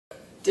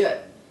Do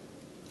it.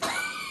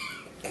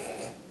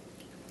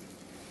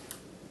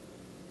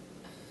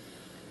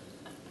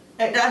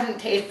 It doesn't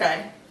taste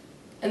good.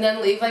 And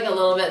then leave like a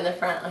little bit in the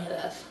front like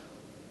this.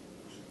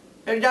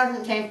 It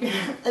doesn't taste good.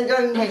 It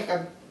doesn't taste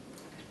good.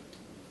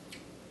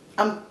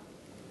 I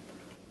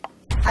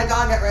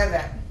gotta get rid of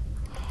it.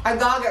 I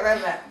gotta get rid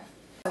of it.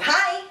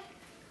 Hi!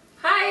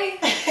 Hi!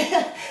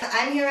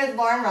 I'm here with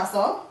Lauren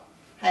Russell.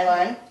 Hi,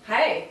 Lauren.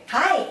 Hi.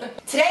 Hi!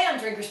 Today on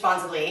Drink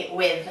Responsibly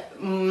with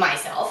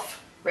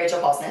myself, Rachel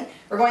Paulson,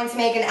 we're going to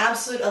make an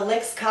absolute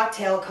elixir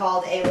cocktail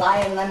called a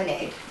lion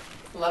lemonade.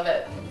 Love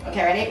it.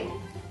 Okay, ready?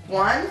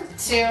 1,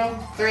 2,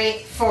 3,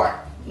 4.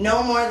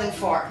 No more than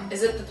 4.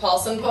 Is it the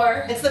Paulson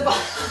pour? It's the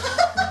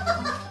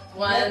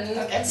 1,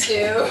 Okay.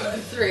 2,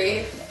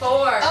 3,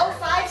 4. Oh,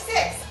 5,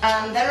 6.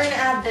 Then we're gonna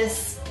add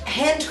this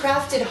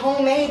handcrafted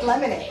homemade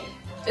lemonade.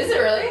 Is it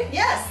really?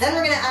 Yes. Then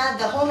we're gonna add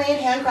the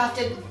homemade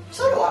handcrafted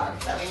soda water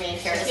that we made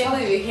here I as can't well.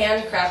 believe you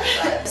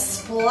handcrafted that.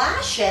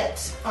 Splash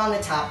it on the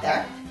top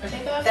there.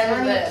 Okay, go Then we're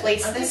gonna bit.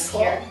 place Aren't this these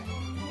cool? here.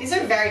 These are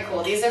very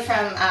cool. These are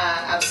from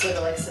Absolute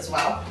Elixir as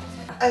well.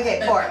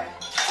 Okay, pour.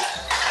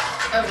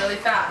 Oh, really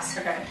fast.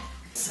 Okay.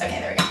 Okay,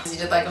 there we go. You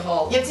did like a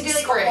whole You have to do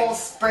like sprig. a whole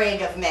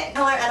sprig of mint. What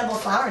color edible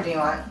flower do you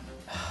want?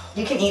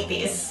 You can eat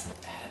these.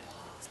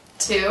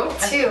 2? 2,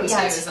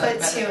 yeah, is like put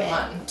better 2 than in.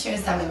 1. 2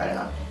 is definitely better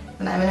than 1.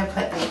 And I'm gonna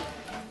put them.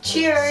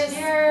 Cheers!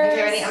 Cheers!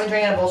 Okay, ready? I'm gonna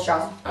drink out a bowl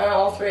straw.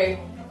 All 3.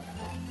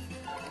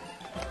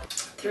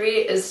 3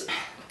 is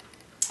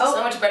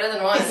so much better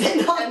than 1. Is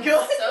it not and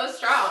good? So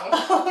strong.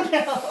 Oh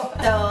no!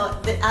 So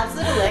the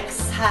Absolute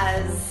Elixir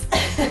has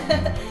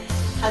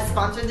has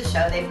sponsored the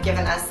show. They've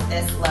given us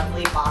this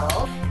lovely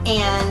bottle,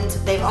 and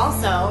they've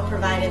also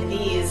provided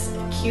these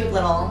cute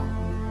little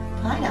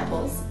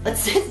pineapples.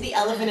 Let's say the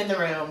elephant in the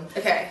room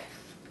Okay.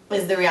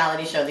 is the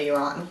reality show that you're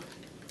on.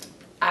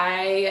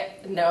 I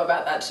know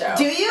about that show.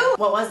 Do you?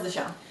 What was the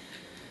show?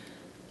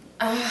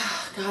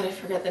 God, I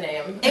forget the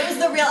name. It was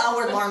the real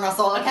Elwood Lauren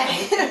Russell,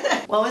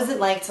 okay? What was it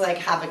like to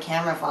have a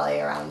camera follow you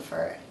around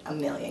for a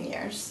million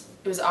years?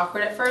 It was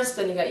awkward at first,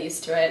 then you got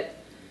used to it.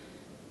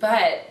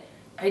 But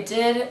I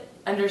did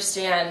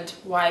understand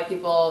why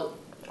people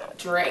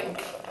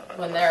drink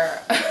when they're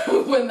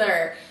when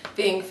they're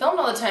being filmed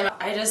all the time.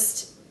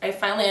 I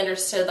finally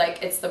understood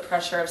it's the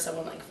pressure of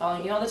someone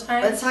following you all the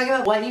time. Let's talk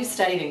about what you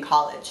studied in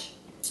college.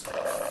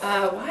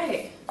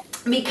 Why?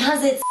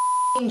 Because it's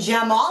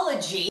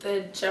gemology.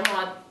 The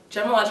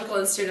Gemological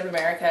Institute of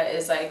America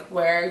is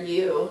where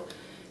you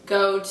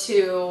go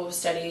to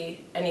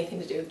study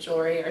anything to do with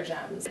jewelry or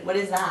gems. What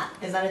is that?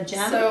 Is that a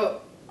gem?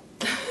 So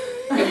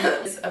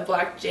it's a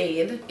black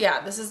jade.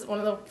 Yeah, this is one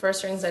of the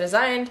first rings I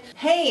designed.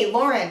 Hey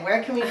Lauren,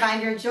 where can we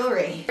find your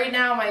jewelry? Right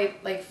now my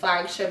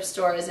flagship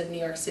store is in New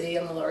York City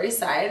on the Lower East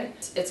Side.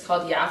 It's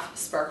called Yaff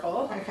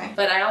Sparkle. Okay.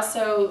 But I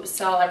also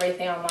sell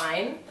everything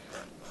online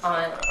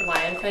on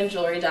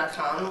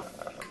lionfinjewelry.com.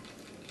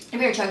 I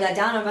better chug that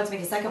down. I'm about to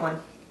make a second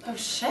one. Oh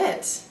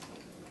shit.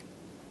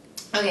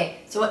 Okay,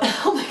 so what?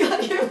 Oh my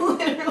god, you're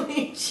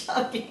literally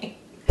chugging.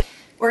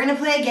 We're gonna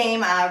play a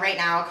game right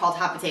now called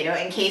Hot Potato.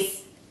 In case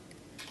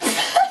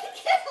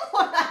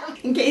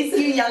in case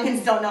you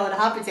youngins don't know what a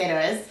hot potato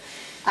is,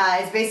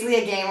 it's basically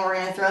a game where we're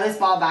gonna throw this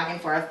ball back and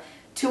forth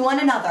to one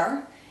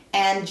another,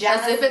 and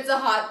Jess, As if it's a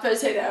hot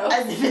potato.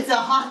 as if it's a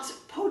hot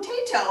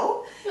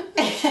potato,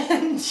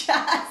 and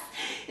Jess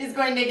is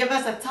going to give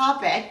us a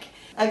topic.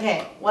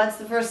 Okay, what's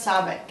the first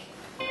topic?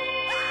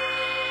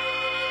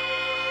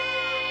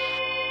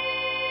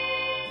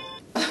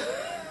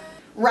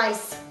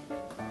 Rice.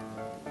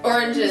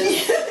 Oranges. You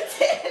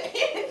didn't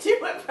even do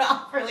it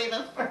properly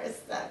the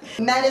first time.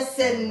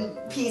 Medicine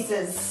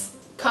pieces.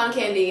 Cotton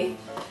candy.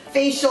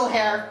 Facial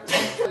hair.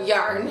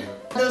 Yarn.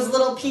 Those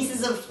little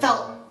pieces of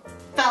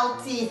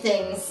felty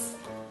things.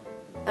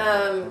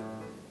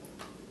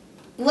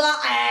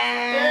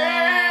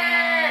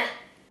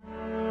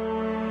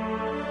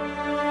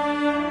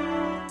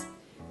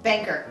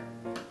 Banker.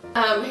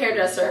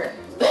 Hairdresser.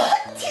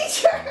 What?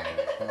 Teacher.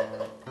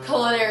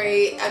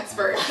 Culinary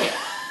expert.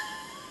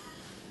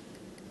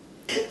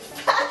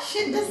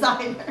 Fashion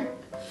designer.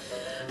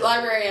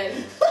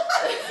 Librarian.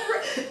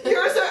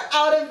 Yours are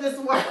out of this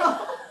world.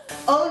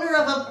 Owner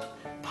of a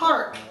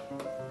park.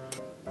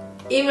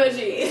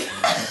 Emoji.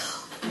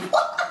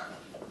 What?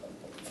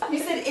 You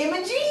said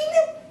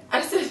Imogene?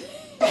 I said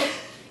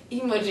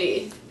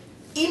emoji.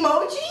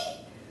 Emoji?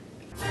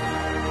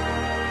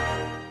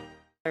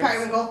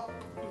 Periwinkle.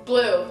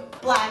 Blue.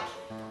 Black.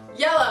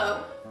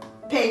 Yellow.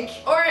 Pink.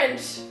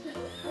 Orange.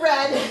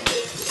 Red.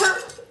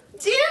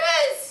 Damn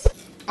it!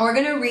 We're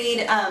gonna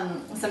read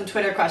some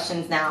Twitter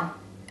questions now.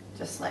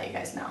 Just to let you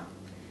guys know.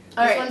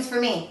 All This right. one's for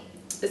me.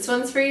 This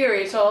one's for you,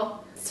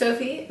 Rachel.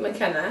 Sophie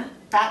McKenna.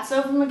 At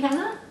Sophie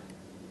McKenna?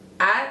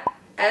 At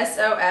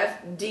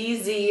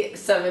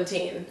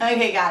SOFDZ17.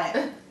 Okay, got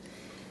it.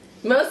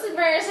 Most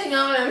embarrassing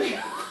moment.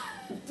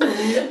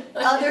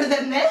 Other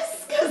than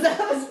this? Because that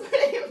was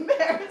pretty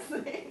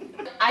embarrassing.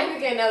 I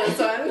think I know this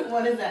one.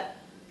 What is it?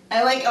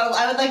 I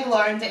would like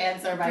Lauren to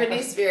answer my Britney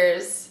question.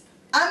 Spears.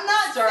 I'm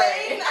not Sorry.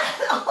 saying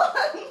that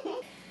one.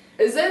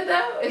 Is it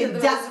though? Is it the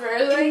most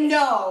rare thing?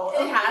 No.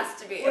 It has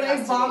to be. When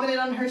I vomited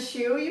on her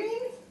shoe, you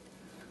mean?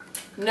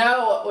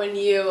 No, when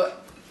you...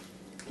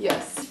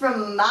 Yes. It's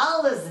from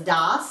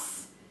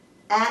Malesdas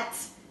at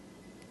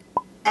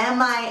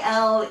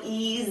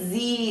Milezdas.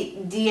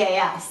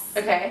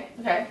 Okay,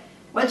 okay.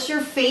 What's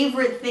your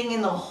favorite thing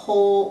in the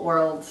whole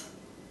world?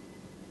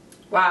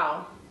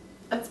 Wow.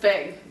 That's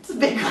big. It's a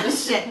big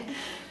question.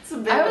 It's a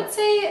big I would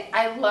say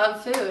I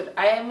love food.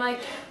 I am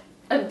like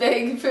a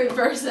big food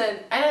person.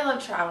 And I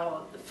love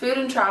travel. Food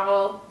and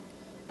travel.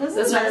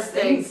 Those are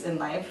things in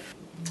life.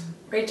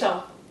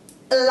 Rachel.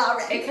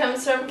 Laura. It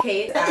comes from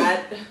Kate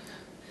at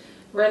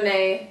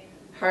Renee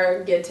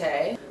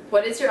Hargitay.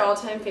 What is your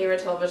all-time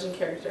favorite television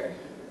character?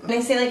 Can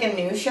I say like a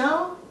new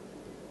show?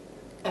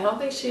 I don't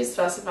think she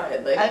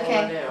specified like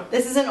Okay. new.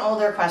 This is an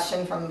older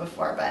question from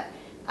before, but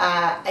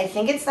I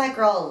think it's that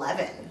girl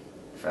 11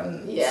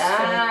 from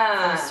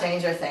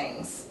Stranger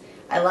Things.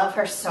 I love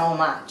her so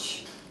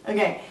much.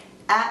 Okay,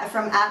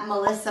 from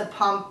Melissa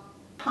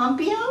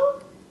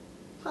Pompeo?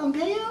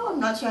 Pompeo? I'm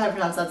not sure how to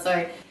pronounce that,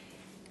 sorry.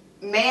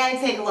 May I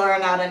take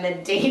Lauren out on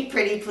a date,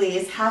 pretty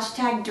please?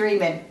 Hashtag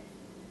dreamin'.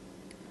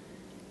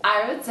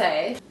 I would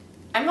say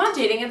I'm not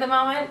dating at the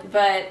moment,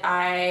 but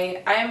I'm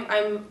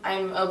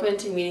open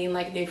to meeting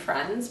like new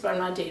friends, but I'm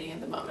not dating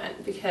at the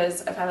moment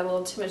because I've had a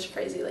little too much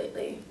crazy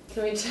lately.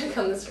 Can we check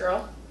on this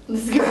girl?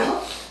 This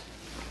girl?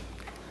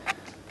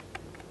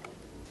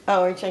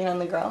 Oh, we're checking on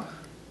the girl.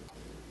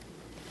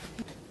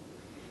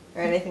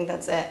 Alright, I think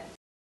that's it.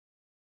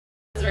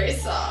 It's very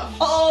soft.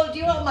 Oh, do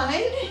you want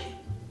mine?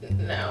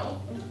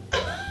 No.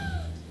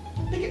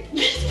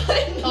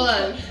 Hold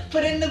on.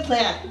 Put it in the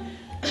plant.